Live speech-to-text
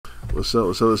What's up?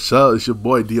 What's up? It's your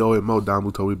boy DOMO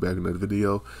Domuto. We back in another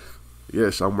video.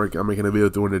 Yes, I'm making a video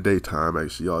during the daytime.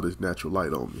 Actually, all this natural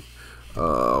light on me.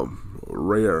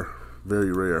 Rare,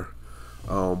 very rare.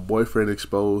 Boyfriend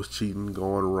exposed, cheating,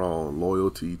 going wrong.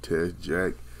 Loyalty test,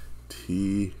 Jack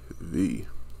TV.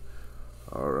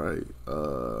 All right.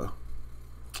 All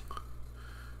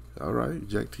right,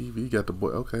 Jack TV got the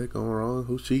boy. Okay, going wrong.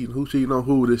 Who's cheating? Who's cheating on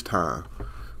who this time?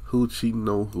 Who cheating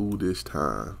on who this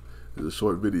time? It's a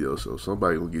short video, so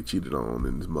somebody gonna get cheated on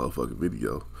in this motherfucking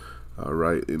video. All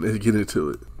right, and let's get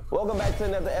into it. Welcome back to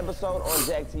another episode on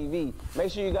Jack TV.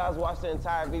 Make sure you guys watch the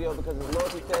entire video because his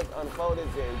loyalty test unfolded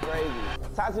very crazy.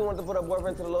 Tati wanted to put her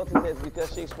boyfriend to the loyalty test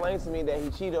because she explained to me that he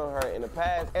cheated on her in the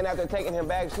past, and after taking him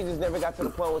back, she just never got to the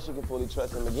point where she could fully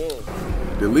trust him again.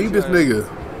 Delete this nigga.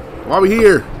 Why we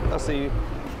here? I'll see you.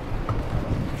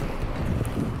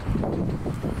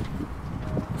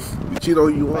 You cheat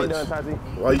on you once. How you doing,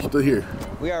 Tati? Why you still here?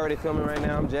 We already filming right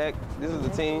now. I'm Jack. This is the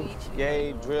team.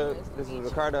 Gabe, Drip. This is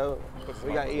Ricardo.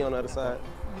 We got E on the other side.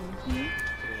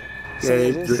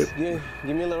 Gabe, Drip.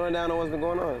 Give me a little rundown on what's been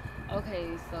going on. Okay,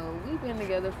 so we've been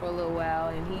together for a little while,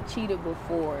 and he cheated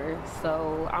before,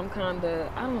 so I'm kind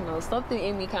of, I don't know, something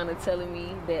in me kind of telling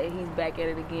me that he's back at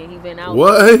it again. He's been out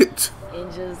What?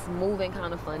 and just moving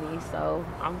kind of funny, so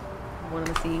I'm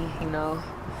wanting to see, you know,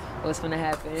 what's gonna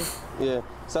happen. Yeah.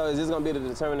 So is this gonna be the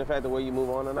determining factor where you move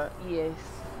on or not? Yes.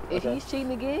 If he's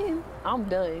cheating again, I'm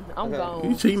done. I'm gone.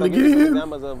 He cheating So give me some again?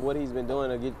 examples of what he's been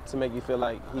doing to make you feel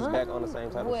like he's back on the same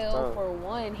type of Well, time. for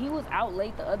one, he was out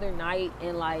late the other night,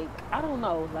 and like, I don't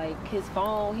know, like his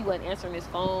phone, he wasn't answering his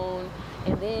phone,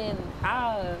 and then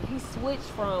he switched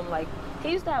from, like,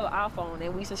 he used to have an iPhone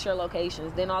and we used to share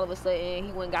locations. Then all of a sudden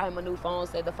he went and got him a new phone,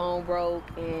 said the phone broke,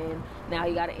 and now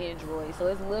he got an Android. So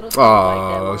it's little things like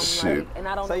that. Oh shit! Like, and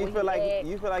I don't So know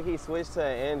you feel like he switched to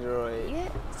an Android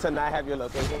to not have your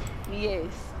location?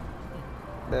 Yes.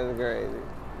 That's crazy.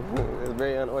 It's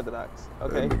very unorthodox.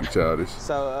 Okay. That nigga childish.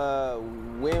 So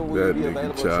when will you be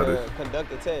available to conduct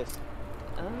the test?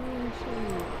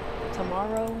 Shoot.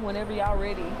 Tomorrow, whenever y'all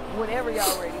ready. Whenever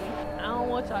y'all ready. I don't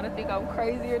want y'all to think I'm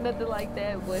crazy or nothing like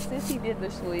that, but since he did the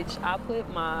switch, I put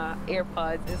my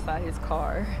AirPods inside his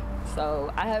car.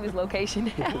 So I have his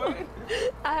location now.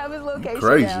 I have his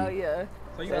location now, yeah.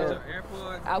 So you got your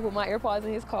AirPods? I put my AirPods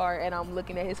in his car and I'm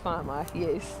looking at his Find My,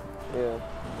 yes. Yeah.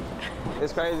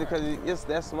 It's crazy because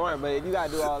that's smart, but if you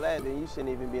gotta do all that, then you shouldn't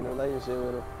even be in a relationship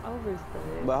with him.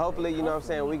 Overstood. But hopefully, you know what I'm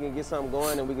saying, we can get something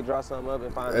going and we can draw something up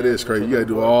and find That is crazy. You gotta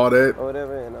do all that. or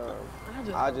whatever, and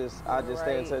I just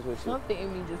stay in touch with you. Something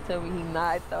in me just tell me he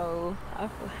not though.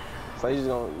 So you just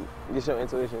gonna get your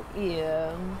intuition?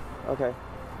 Yeah. Okay,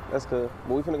 that's cool.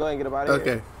 But we finna go ahead and get about it.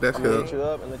 Okay, that's I'm cool. gonna hit you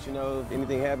up and let you know if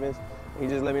anything happens. You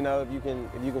just let me know if you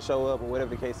can show up or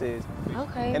whatever the case is.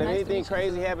 Okay. And if anything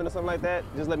crazy happens or something like that,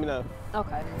 just let me know.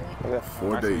 Okay. Okay.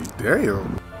 4 days.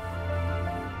 Damn.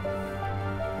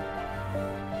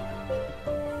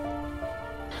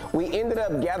 We ended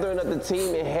up gathering up the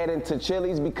team and heading to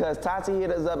Chili's because Tati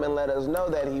hit us up and let us know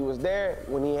that he was there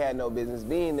when he had no business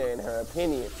being there, in her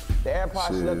opinion. The AirPods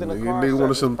she left in the car. Nigga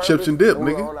wanted some chips and dip,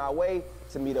 we nigga. were on our way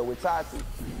to meet up with Tati.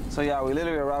 So y'all, we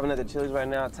literally arriving at the Chili's right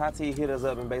now. Tati hit us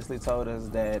up and basically told us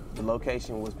that the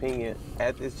location was pinging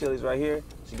at this Chili's right here.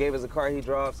 She gave us a car he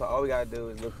drove, so all we gotta do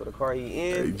is look for the car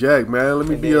he in. Hey Jack, man, let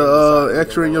me be a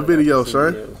extra in your video,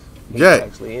 sir. Jack.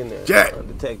 Actually in there. Jack.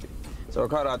 Detective. So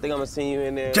Ricardo, I think I'm gonna send you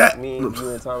in there. Jack. Me and you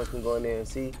and Thomas can go in there and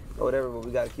see or whatever, but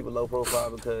we gotta keep a low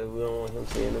profile because we don't want him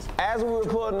seeing us. As we were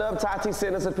pulling up, Tati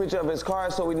sent us a picture of his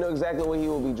car so we knew exactly where he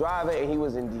would be driving, and he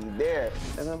was indeed there.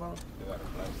 That's not about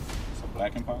Some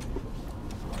black and pop?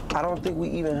 I don't think we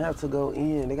even have to go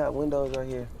in. They got windows right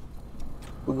here.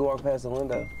 We can walk past the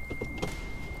window.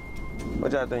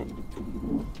 What y'all think?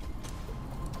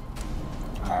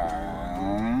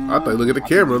 I thought look at the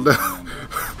camera.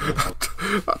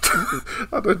 I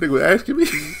thought this nigga was asking me.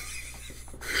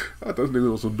 I thought this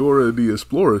nigga was some Dora the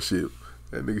Explorer shit.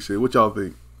 That nigga said, "What y'all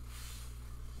think?"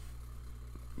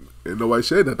 And nobody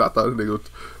said that. I thought this nigga.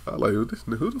 I was like, who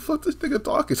the fuck this nigga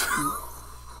talking to?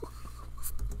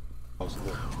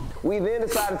 We then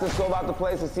decided to scope out the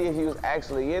place to see if he was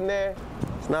actually in there.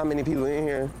 There's not many people in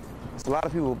here. There's a lot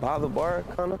of people by the bar,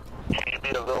 kinda. Can you be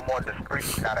a little more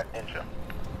discreet? We got an ninja.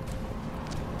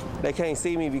 They can't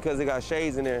see me because they got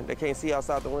shades in there. They can't see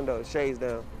outside the window, shades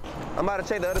down. I'm about to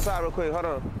check the other side real quick, hold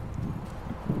on.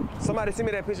 Somebody send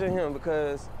me that picture of him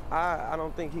because I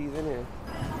don't think he's in here.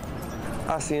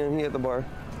 I see him, he at the bar.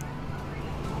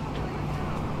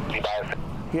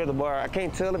 He at the bar. I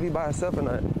can't tell if he by himself or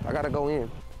not. I gotta go in.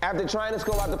 After trying to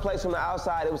scope out the place from the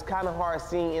outside, it was kind of hard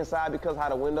seeing inside because how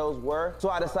the windows were. So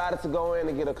I decided to go in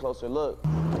and get a closer look.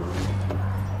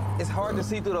 It's hard to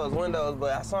see through those windows,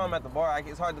 but I saw him at the bar.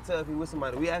 It's hard to tell if he with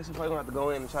somebody. We actually probably gonna have to go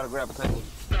in and try to grab a table.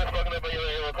 Please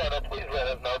let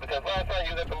us know, because last time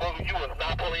you was at the movie, you was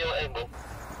not pulling your angle.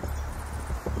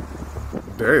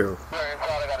 Damn. We're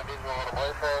inside, I got a visual on the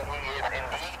boyfriend. He is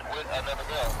indeed with another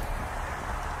girl.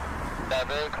 They're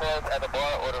very close at the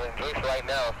bar ordering drinks right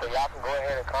now, so y'all can go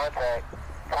ahead and contact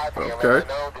Tati and let her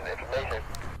know this information.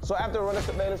 So after running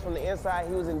surveillance from the inside,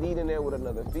 he was indeed in there with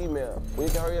another female. We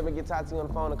need to hurry up and get Tati on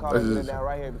the phone and call her and get her down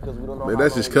right here because we don't know. Man,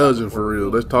 that's his cousin for real.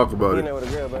 Let's talk about He it. in there with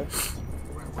a girl, bro.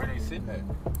 Where they sitting at?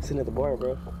 Sitting at the bar,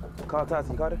 bro. Call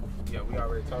Tati. You caught her? Yeah, we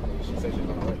already talked to her. She said she's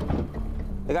on the way.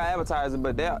 They got advertisers,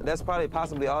 but that's probably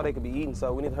possibly all they could be eating.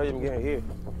 So we need to hurry up and get her here,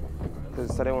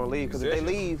 so they won't leave. Because if they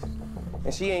leave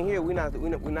and she ain't here, we're not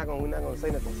gonna say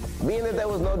nothing. Being that there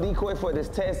was no decoy for this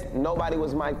test, nobody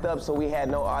was mic'd up, so we had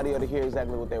no audio to hear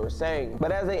exactly what they were saying.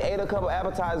 But as they ate a couple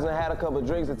appetizers and had a couple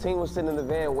drinks, the team was sitting in the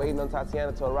van waiting on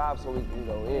Tatiana to arrive so we can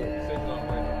go in. She said she was on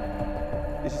the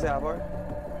way. Did she say how far?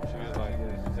 She was like,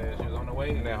 yeah, she said she was on the way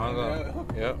and then hung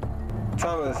up. Yep.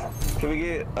 Thomas, can we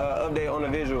get an update on the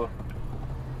visual?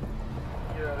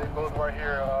 Yeah, they both right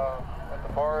here at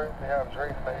the bar. They have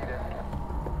drinks and they eat it.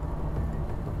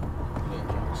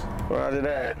 Roger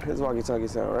that. His walkie-talkie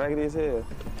sound raggedy as hell.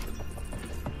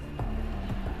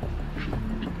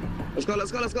 Let's go,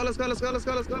 let's go, let's go, let's go, let's go, let's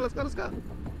go, let's go, let's go, let's go.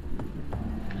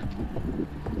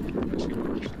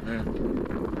 Man.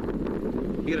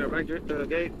 Get her back to the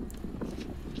gate.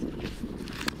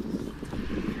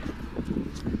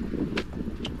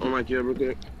 Oh my God, real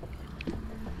quick.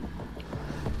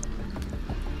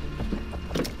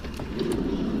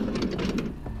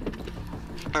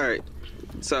 All right,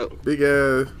 so Big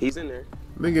ass he's in there.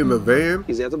 nigga in the van.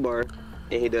 He's at the bar,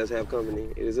 and he does have company.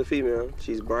 It is a female.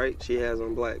 She's bright. She has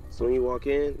on black. So when you walk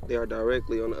in, they are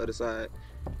directly on the other side.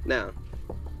 Now,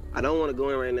 I don't want to go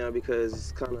in right now because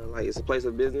it's kind of like it's a place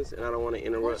of business, and I don't want to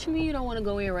interrupt. What you mean you don't want to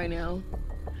go in right now?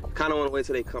 Kind of want to wait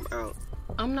till they come out.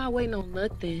 I'm not waiting on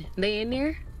nothing. They in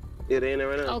there? Yeah, they in there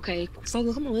right now. Okay,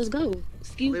 so come on, let's go.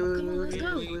 Excuse me, come on, let's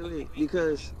go. Wait.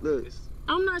 Because, look.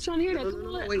 I'm not trying to hear that. No, Come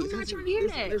on, wait, I'm not listen, trying to hear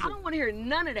listen, that. listen. I don't want to hear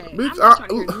none of that. Bitch, I'm not trying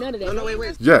to hear none of that. No,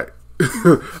 wait. Jack.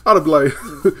 I'd have been like,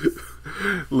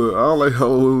 look, I don't like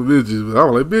old bitches, but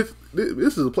I'm like, bitch,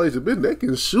 this is a place of business. They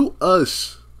can shoot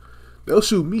us. They'll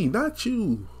shoot me, not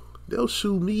you. They'll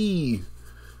shoot me.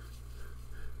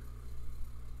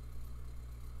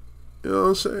 You know what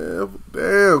I'm saying?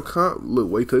 Damn, look,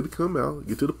 wait till they come out,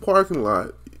 get to the parking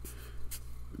lot.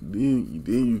 Then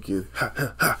you can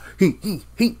pick.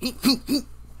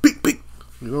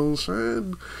 You know what I'm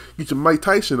saying? Get your Mike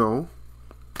Tyson on.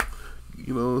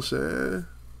 You know what I'm saying?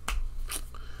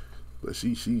 But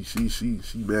she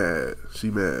mad. She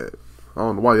mad. I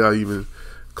don't know why y'all even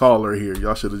call her here.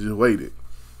 Y'all should have just waited.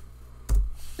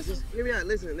 Hear me out.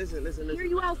 Listen. Hear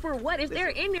you out for what? If they're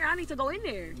in there, I need to go in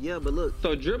there. Yeah, but look.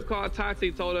 So Drip called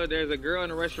Tati, told her there's a girl in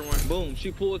the restaurant. Boom. She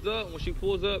pulls up. When she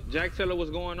pulls up, Jack tell her what's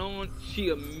going on. She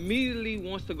immediately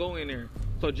wants to go in there.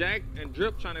 So Jack and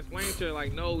Drip trying to explain to her,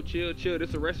 like, no, chill. This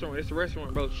is a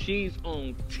restaurant, bro. She's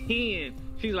on 10.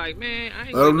 She's like, man, I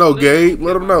ain't Let them know, Gabe.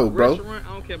 Let them know, bro. I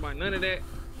don't care about none of that.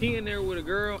 He in there with a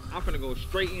girl. I'm finna go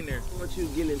straight in there. Want you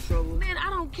getting in trouble? Man,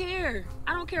 I don't care.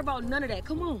 I don't care about none of that.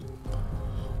 Come on.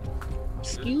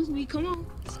 Excuse me. Come on.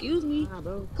 Excuse me. Nah,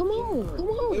 bro. Come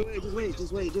on. Wait,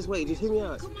 just wait. Just hear me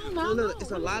out. Come on, now. No, it's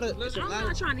a lot of. I'm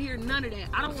not trying to hear none of that.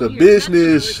 I don't It's a want to hear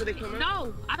business.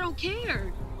 No, I don't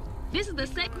care. This is the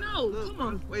no. Look, Come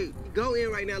on. Wait, go in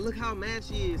right now. Look how mad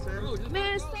she is, son.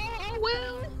 Man, so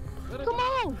well. Come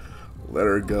on. Let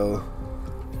her go.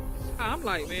 I'm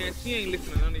like, man, she ain't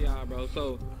listening to none of y'all, bro.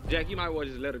 So, Jack, you might well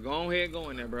just let her go ahead and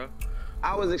go in there, bro.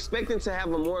 I was expecting to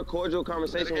have a more cordial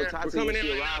conversation with Tati when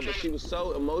she arrived, but she was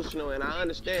so emotional, and I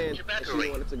understand that she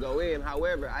wanted to go in.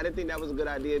 However, I didn't think that was a good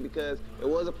idea because it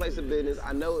was a place of business.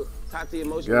 I know Tati's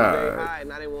emotion was very high,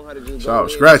 and I didn't want her to just go I'm in.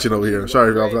 scratching over here. I'm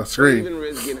sorry if I was on screen. Even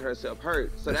risk getting herself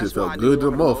hurt. So That that's shit why felt I good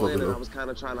didn't to want the her to go in, motherfucker, and though. I was kind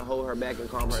of trying to hold her back and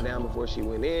calm her down before she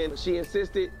went in. She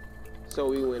insisted, so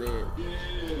we went in.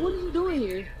 What are you doing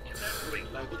here?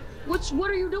 What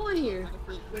are you doing here?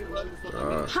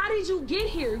 How did you get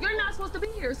here? You're not supposed to be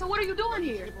here. So what are you doing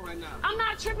here? I'm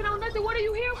not tripping on nothing. What are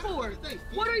you here for?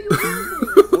 What are you here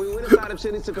for? When we went inside of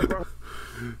Chili's to confront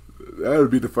That would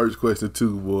be the first question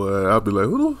too, boy. I'd be like,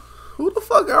 who the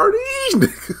fuck are these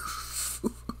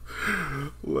niggas?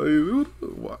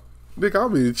 Like, Nick,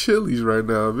 I'm in Chili's right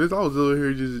now, bitch. I was over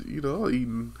here just,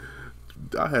 eating.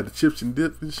 I had the chips and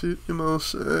dip and shit. You know what I'm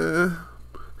saying?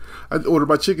 I ordered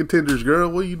my chicken tenders, girl.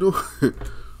 What you doing?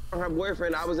 her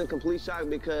boyfriend, I was in complete shock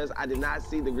because I did not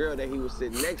see the girl that he was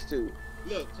sitting next to.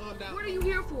 Look, calm down. What are you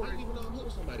here for? I don't even know I'm here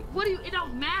with somebody. What do you? It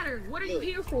don't matter. What are you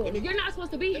here for? You're not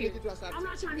supposed to be here. Get you outside. I'm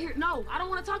not trying to hear. No, I don't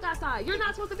want to talk outside. You're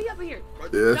not supposed to be up in here. Yeah,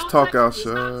 let's Don't talk touch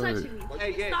me. outside. Stop touching me.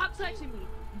 Hey, yeah. Stop touching me.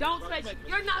 Don't touch me.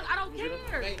 You're not. I don't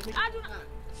care. I do not.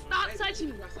 Stop touching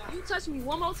me. You touch me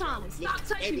one more time. Stop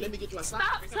touching me. Let me get you outside.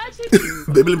 Stop touching me.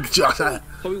 Baby, let me get you outside.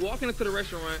 So we walking into the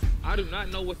restaurant. I do not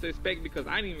know what to expect because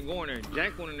I didn't even go in there.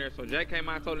 Jack went in there, so Jack came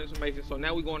out and told the information. So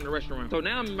now we going to the restaurant. So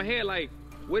now I'm in my head like,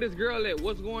 where this girl at?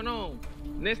 What's going on?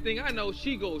 Next thing I know,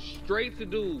 she goes straight to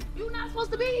dude. You're not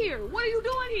supposed to be here. What are you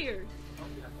doing here?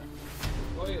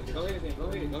 Go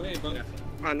ahead, bro.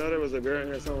 I know there was a girl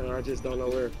here somewhere, I just don't know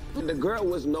where. The girl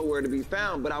was nowhere to be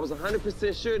found, but I was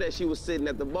 100% sure that she was sitting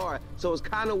at the bar. So it was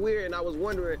kind of weird, and I was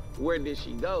wondering, where did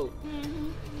she go?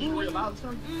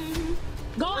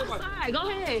 Go outside. Go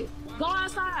ahead. Go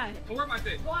outside. Don't worry about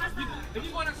that. Go outside. If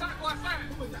you going outside, go outside.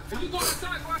 If you going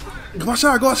outside, go outside. Go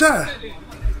outside, go outside.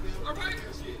 All right?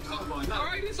 All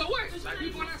right, so what? Like, you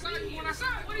going outside, you going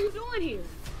outside. What are you doing here?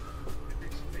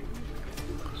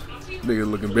 Nigga looking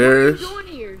What are you embarrassed. doing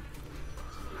here?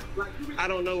 I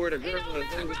don't know where the It girl don't was.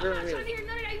 matter, There was a bro. girl I'm not here. trying to hear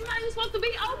none of that. You're not even supposed to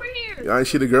be over here. Y'all ain't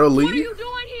see the girl What are leave? you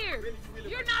doing here?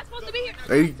 You're not supposed to be here.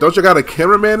 Hey, don't you got a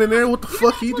cameraman in there? What the You're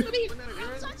fuck not he supposed do? to be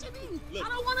here. Stop touching me. I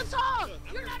don't want to talk.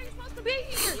 You're not even supposed to be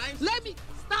here. Let me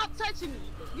stop touching me.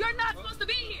 You're not supposed to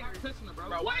be here.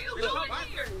 What are you doing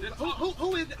here?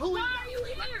 Who is? Who Why is? are you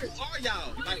here? Who are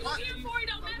y'all? What are you here for? It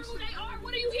don't matter who they are.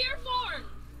 What are you here for?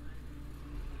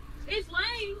 It's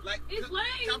lame. It's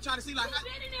lame. I'm trying to see, like, You've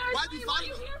been in there. why It's you lame. What are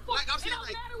you following? here for? Like, I'm It saying, don't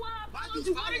like, matter why I why followed you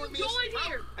you. What are you following me? doing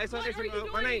here? Hey, so What listen, are you my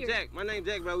doing name's here? Jack. My name's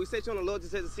Jack, bro. We set you on the loyalty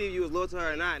test to see if you was loyal to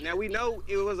her or not. Now, we know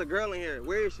it was a girl in here.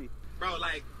 Where is she? Bro,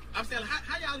 like, I'm saying,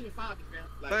 how y'all even find me, fam?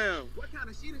 Like, Bam. what kind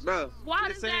of shit is Bro. Why I'm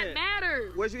does just that saying,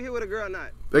 matter? was you here with a girl or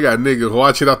not? They got niggas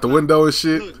watching out the window and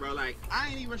shit. Look, bro, like, I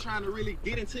ain't even trying to really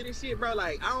get into this shit, bro.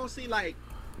 Like, I don't see, like,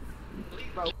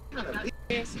 bro, what kind of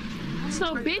bitch?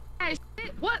 So bitch ass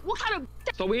shit. What kind of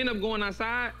So we end up going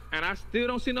outside, and I still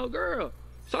don't see no girl.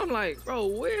 So I'm like, bro,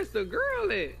 where's the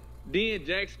girl at? Then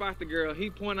Jack spots the girl. He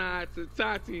point out to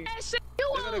Tati. that shit you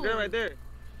Look at the on? girl right there.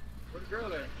 Where's the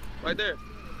girl at? Right there.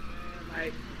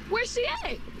 Like, Where's she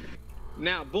at?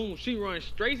 Now, boom, she runs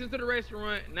straight into the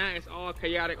restaurant. Now it's all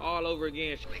chaotic all over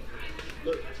again.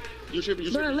 look, you tripping,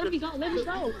 you Bro, tripping. let me go. Let me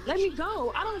go. Let me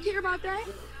go. I don't care about that.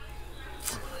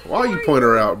 Why you point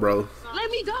her out, bro? Let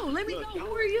me go. Let me go. Who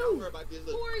are Don't you? worry about this.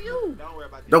 Who Look, are you? don't worry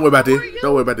about this. Don't worry about Who this. are you?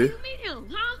 Don't worry about How this. you meet him?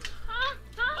 Huh?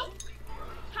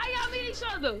 How y'all meet each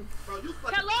other? Bro, you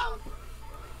fucking. Hello?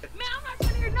 Man, I'm not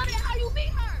trying to hear none of that. How you meet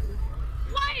her?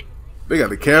 What? They got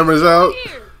the cameras out.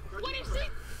 Here. What is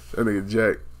she? That nigga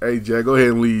Jack. Hey, Jack, go ahead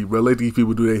and leave, bro. Let these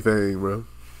people do their thing, bro.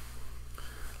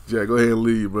 Jack, go ahead and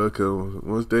leave, bro. Cause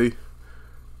once they,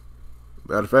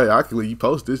 matter of fact, I can leave. You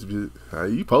post this bitch.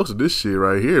 You posted this shit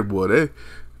right here, boy. They,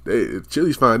 if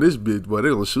Chili's find this bitch, boy, they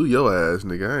gonna shoot your ass,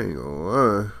 nigga. I ain't gonna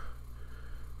lie.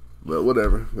 But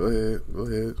whatever. Go ahead. Go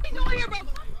ahead. What you doing here, bro?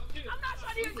 I'm not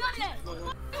trying to hear none of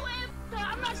that.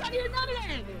 I'm not trying to hear none of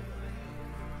that.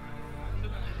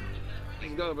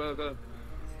 Let's go, bro. Go.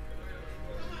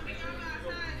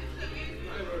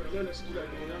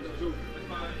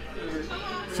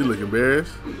 She look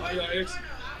embarrassed.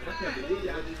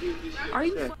 Are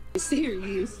you fucking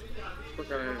serious?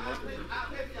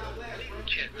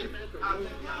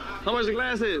 How much the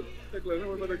glass is?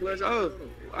 Oh,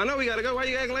 I know we gotta go. Why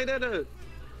you acting like that, though?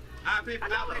 I pay for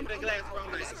the glass, bro.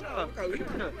 Like,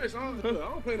 I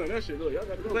don't play on that shit. Look, y'all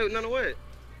gotta go. Wait, none of what?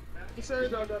 He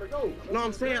said y'all gotta go. No,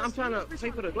 I'm saying I'm trying to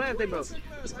pay for the glass they broke.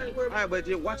 All right, but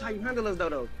just watch how you handle us,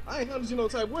 though. I ain't handling you no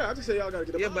type of way. I just say y'all gotta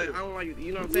get up. Yeah, out but here. I don't want you.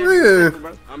 You know what I'm saying? Yeah. Be respectful,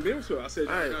 bro. I'm being sure. I said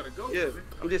y'all All right. gotta go. Yeah,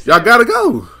 I'm just Y'all saying. gotta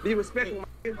go. Be respectful. My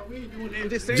I'm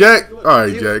just saying. Jack. All right,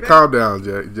 Be Jack. respectful. Calm down,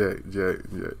 Jack. Jack.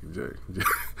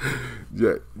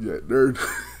 There.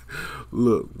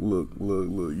 Look.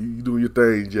 You doing your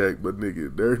thing, Jack. But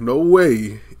nigga, there's no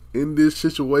way in this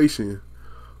situation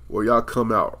where y'all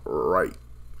come out right.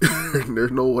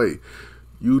 There's no way.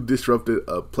 You disrupted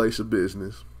a place of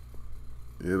business.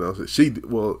 You know, so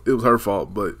it was her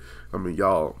fault, but I mean,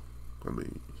 you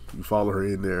follow her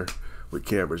in there with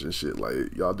cameras and shit.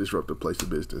 Like, y'all disrupted a place of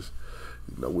business,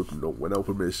 you know, with no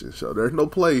permission. So there's no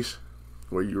place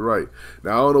where you're right.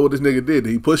 Now I don't know what this nigga did.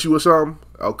 Did he push you or something?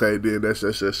 Okay, then that's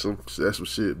some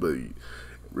shit. But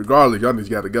regardless, y'all just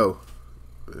got to go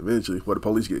eventually before the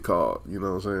police get called. You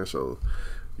know what I'm saying? So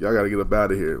y'all got to get up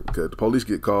out of here because the police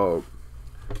get called.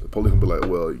 The police gonna be like,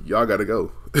 well, y'all gotta go.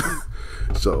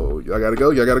 So y'all gotta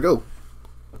go.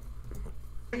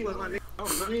 I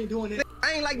ain't doing that.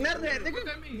 I ain't like none of that,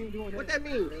 nigga. What that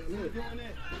mean?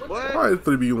 What? All right,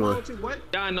 3v1. What?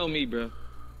 Y'all know me, bro.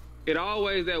 it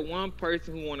always that one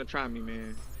person who want to try me,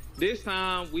 man. This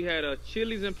time we had a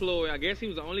Chili's employee. I guess he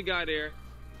was the only guy there.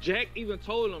 Jack even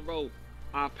told him, bro,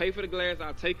 I'll pay for the glass.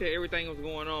 I'll take care of everything that's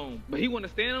going on. But he want to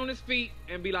stand on his feet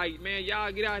and be like, man,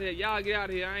 y'all get out of here. Y'all get out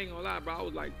of here. I ain't gonna lie, bro. I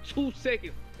was like 2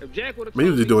 seconds. If Jack would have he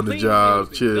was just doing the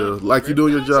job, chill. Like you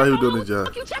doing your job, he was doing his job.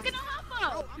 What you checking on her for?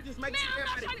 Bro, I'm just making Man, sure I'm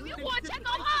not trying to be one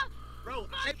check on her. Bro,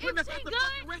 If she good, it should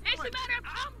matter if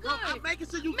I'm good. Bro, I'm making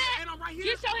sure you Man, and I'm right here.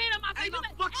 get your hand on my face. And I'm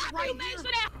After fucking right you make here.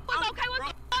 sure that was okay, what the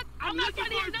fuck? I'm not trying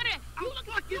to hear none of that.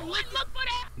 You look for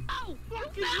that. Oh,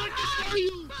 you found her.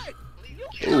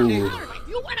 Ooh.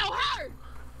 You went on her.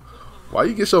 Why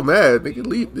you get so mad, nigga?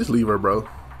 Just leave her, bro.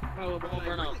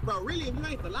 Bro, really, if you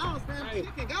ain't the laws, man,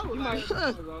 you can go. Like,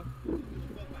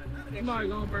 You might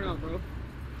gonna burn out, bro.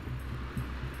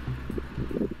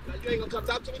 you ain't gonna come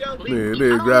talk to me though? Man,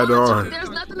 they grabbed her arm. There's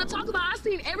nothing to talk about. I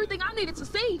seen everything I needed to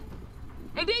see.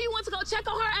 And then you want to go check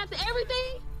on her after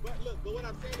everything? But what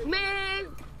I'm saying is, Man,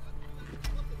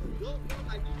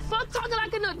 fuck talking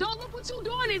like an adult. Look what you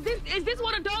doing. Is this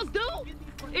what adults do?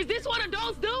 Is this what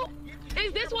adults do?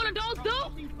 Is this what adults do?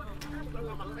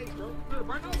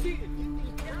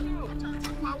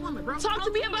 Talk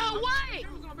to me about what?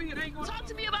 Talk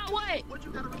to me about what?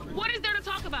 What is there to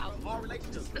talk about? What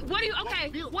do you,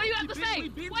 okay, what do you have to say?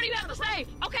 What do you have to say?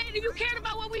 Okay, if you cared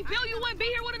about what we built, you wouldn't be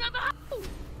here with another hoe.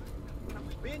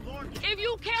 If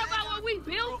you care about what we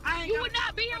built, you would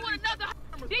not be here with another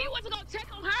hoe. Then you want to go check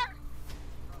on her?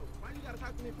 why you gotta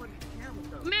talk to me in front of the camera,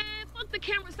 though? Man, fuck the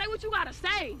camera. Say what you gotta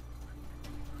say.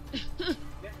 That's what I'm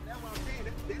saying.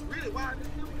 That's really why this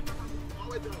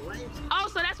always been a lame shit. Oh,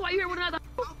 so that's why you're here with another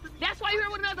hoe? That's why you're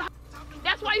here with another hoe?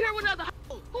 That's why you're here with another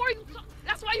hoe? Who are you?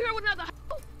 That's why you're here with another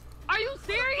hoe? Are you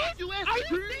serious? Are you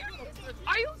serious?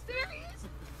 Are you serious?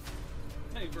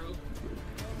 Hey, bro.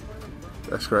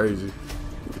 That's crazy.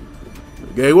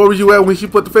 Gang, where was you at when she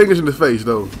put the fingers in his face,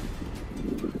 though?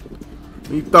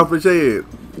 He thumped his head.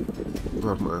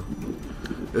 Oh, man.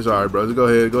 It's alright, bro. Just go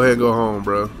ahead and go home,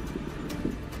 bro.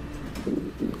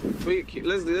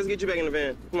 Let's get you back in the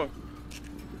van. Come on.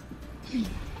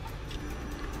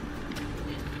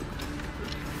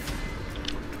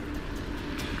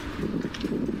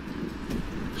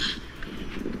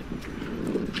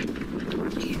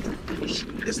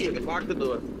 This nigga lock the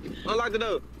door. Unlock the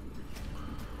door.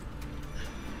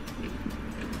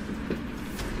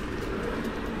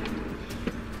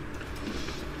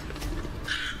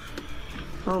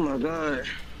 Oh my God.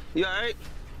 You alright?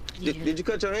 Yeah. Did you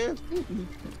cut your hand?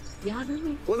 Y'all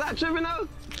really? Was I tripping though?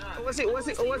 Was he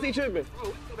tripping? Bro,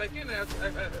 we go back in there.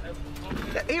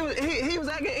 He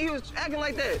was acting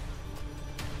like that.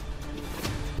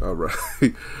 All right.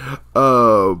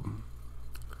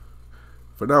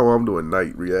 For now, I'm doing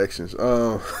night reactions.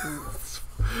 But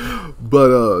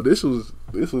this was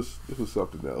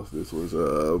something else. This was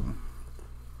I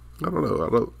don't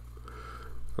know.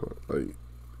 Like,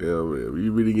 yeah, man,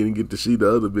 you really didn't get to see the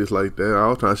other bitch like that.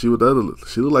 All the time she was the other.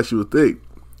 She looked like she was thick.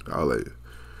 I was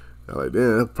like,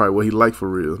 damn, that's probably what he liked for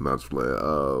real. Not just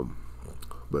playing.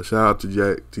 But shout out to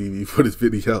Jack TV for this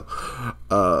video.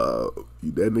 That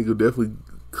nigga definitely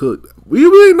cooked. We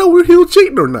really know if he was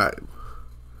cheating or not.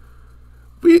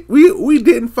 We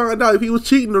didn't find out if he was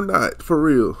cheating or not, for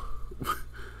real.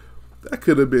 That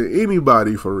could have been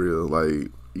anybody, for real. Like,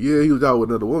 yeah, he was out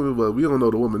with another woman, but we don't know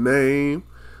the woman's name.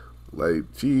 Like,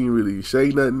 she ain't really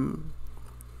say nothing.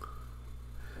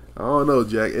 I don't know,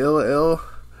 Jack.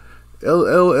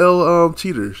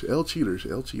 Cheaters. L cheaters.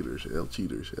 We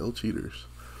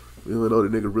don't know the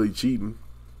nigga really cheating.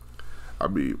 I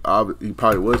mean, he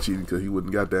probably was cheating because he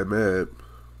wouldn't got that mad.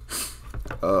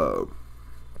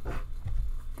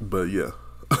 But yeah.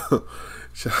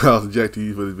 Shout out to Jack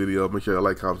TV for this video. Make sure you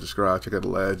like, comment, subscribe. Check out the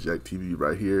last Jack TV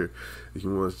right here. If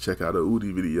you want to check out the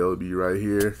Udi video, it'll be right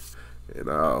here. And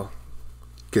I'll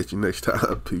catch you next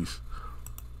time. Peace.